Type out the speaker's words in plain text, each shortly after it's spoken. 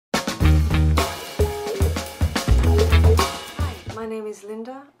My name is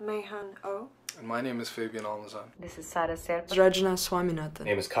Linda Mayhan O. And my name is Fabian Almazan. This is Sara Serpa. Rajna Swaminathan. My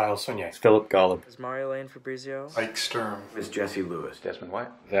name is Kyle Saulnier. Phillip Golub. Is Mario Lane Fabrizio. Ike Sturm. Is Jesse Lewis. Desmond White.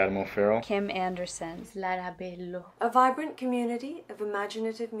 Adamo Farrell. Kim Anderson. Lara Bello. A vibrant community of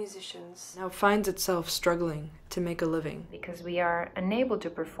imaginative musicians Now finds itself struggling to make a living. Because we are unable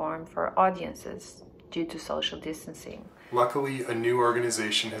to perform for audiences due to social distancing. Luckily, a new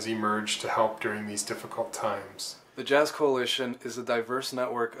organization has emerged to help during these difficult times. The Jazz Coalition is a diverse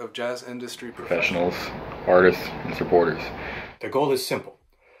network of jazz industry Professionals, artists, and supporters. Their goal is simple: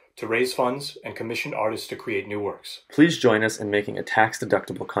 to raise funds and commission artists to create new works. Please join us in making a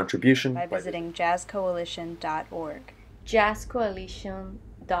tax-deductible contribution By visiting jazzcoalition.org.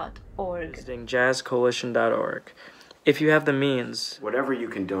 jazzcoalition.org. Visiting jazzcoalition.org. If you have the means, Whatever you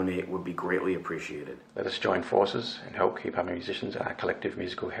can donate would be greatly appreciated. Let us join forces and help keep our musicians and our collective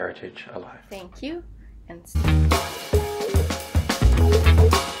musical heritage alive. Thank you, and